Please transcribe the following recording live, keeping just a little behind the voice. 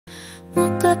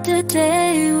Woke up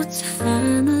today with to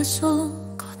find my soul.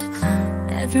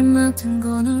 Every mountain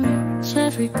gonna reach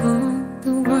every goal.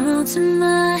 The world's in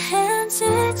my hands,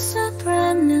 it's a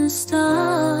brand new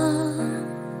start.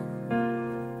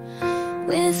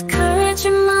 With courage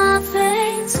in my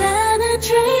veins and a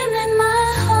dream in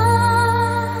my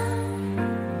heart.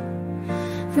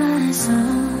 Rise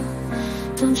up,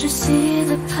 don't you see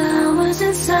the powers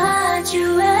inside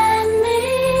you and me?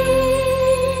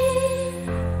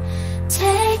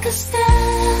 Take a step,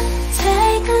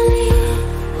 take a leap,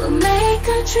 we'll make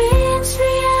our dreams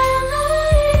reality.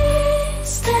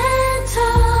 Stand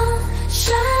tall,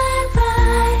 shine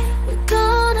bright, we're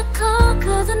gonna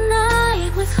conquer the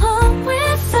night with hope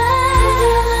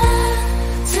within.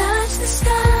 Touch the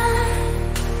sky.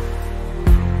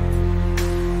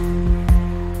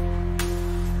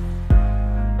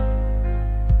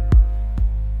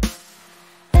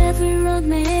 Every road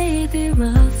may be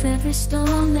rough, every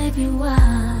storm may be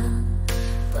wild,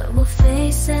 but we'll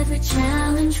face every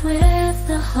challenge with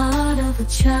the heart of a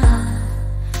child.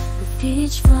 With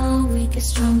each fall we get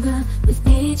stronger, with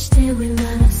each day we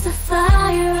learn. It's the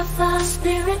fire of our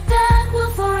spirit that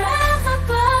will forever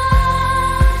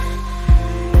burn.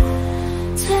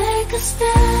 Take a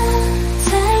step,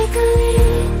 take a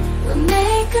leap, we'll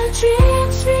make our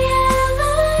dreams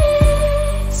reality.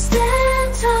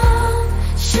 Stand tall,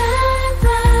 shine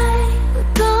bright,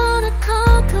 we're gonna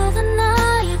conquer the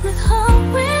night with hope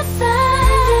within.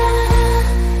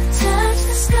 Touch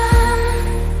the sky.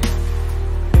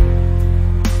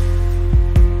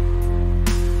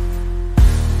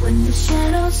 When the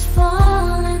shadows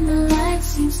fall and the light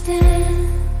seems dim,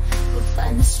 we'll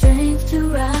find the strength to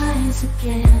rise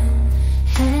again.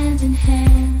 Hand in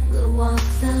hand, we'll walk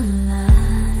the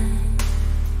line.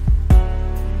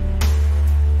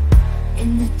 In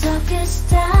the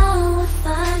darkest hour, we'll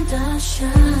find our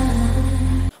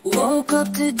shine. Woke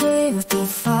up today with the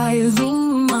fire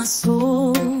in my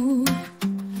soul.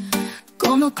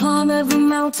 Gonna climb every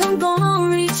mountain, gonna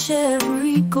reach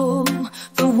every goal.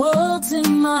 The world's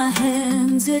in my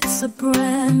hands, it's a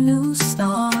brand new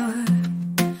start.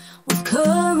 With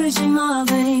courage in my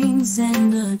veins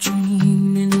and a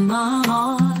dream in my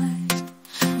heart.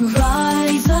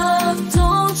 Rise up,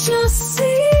 don't you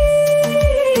see?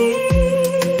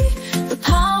 The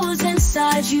power's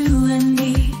inside you and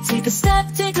me. Take a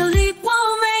step, take a leap,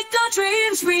 we'll make our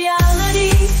dreams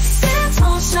reality. Stand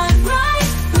tall, shine bright,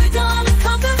 we're gonna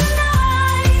conquer the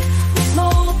night. With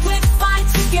hope, with fight,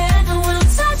 together we'll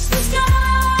touch the sky.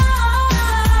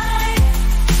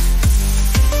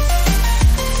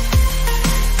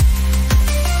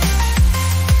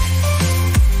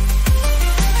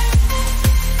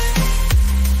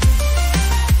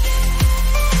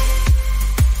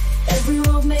 Every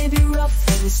road may be rough,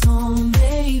 every storm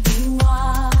may be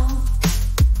wild,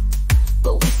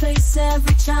 but we face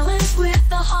every challenge with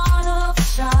the heart of a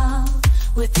child.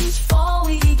 With each fall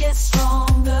we get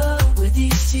stronger, with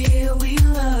each year we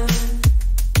learn.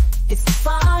 It's the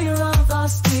fire of our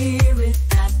spirit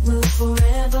that will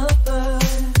forever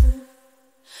burn.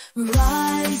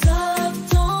 Rise up,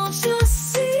 don't you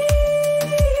see?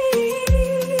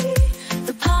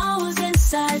 The power's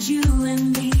inside you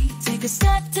and me. Take a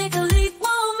step, take a leap,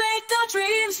 we'll make our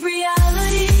dreams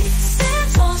reality.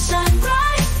 Stand tall, shine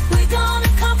bright, we're gonna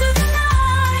conquer the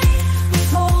night.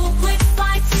 With hope, with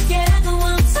fight, together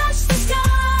we'll touch the sky.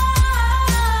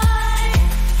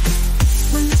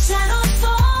 When the shadows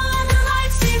fall and the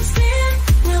light seems dim,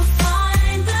 we'll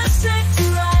find the strength to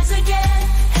rise again.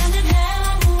 Hand in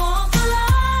hand we'll walk the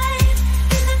line.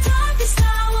 In the darkest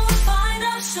hour we'll find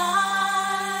our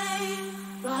shine.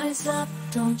 Rise up,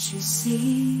 don't you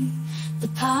see? The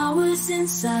power's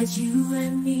inside you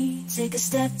and me. Take a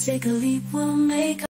step, take a leap, we'll make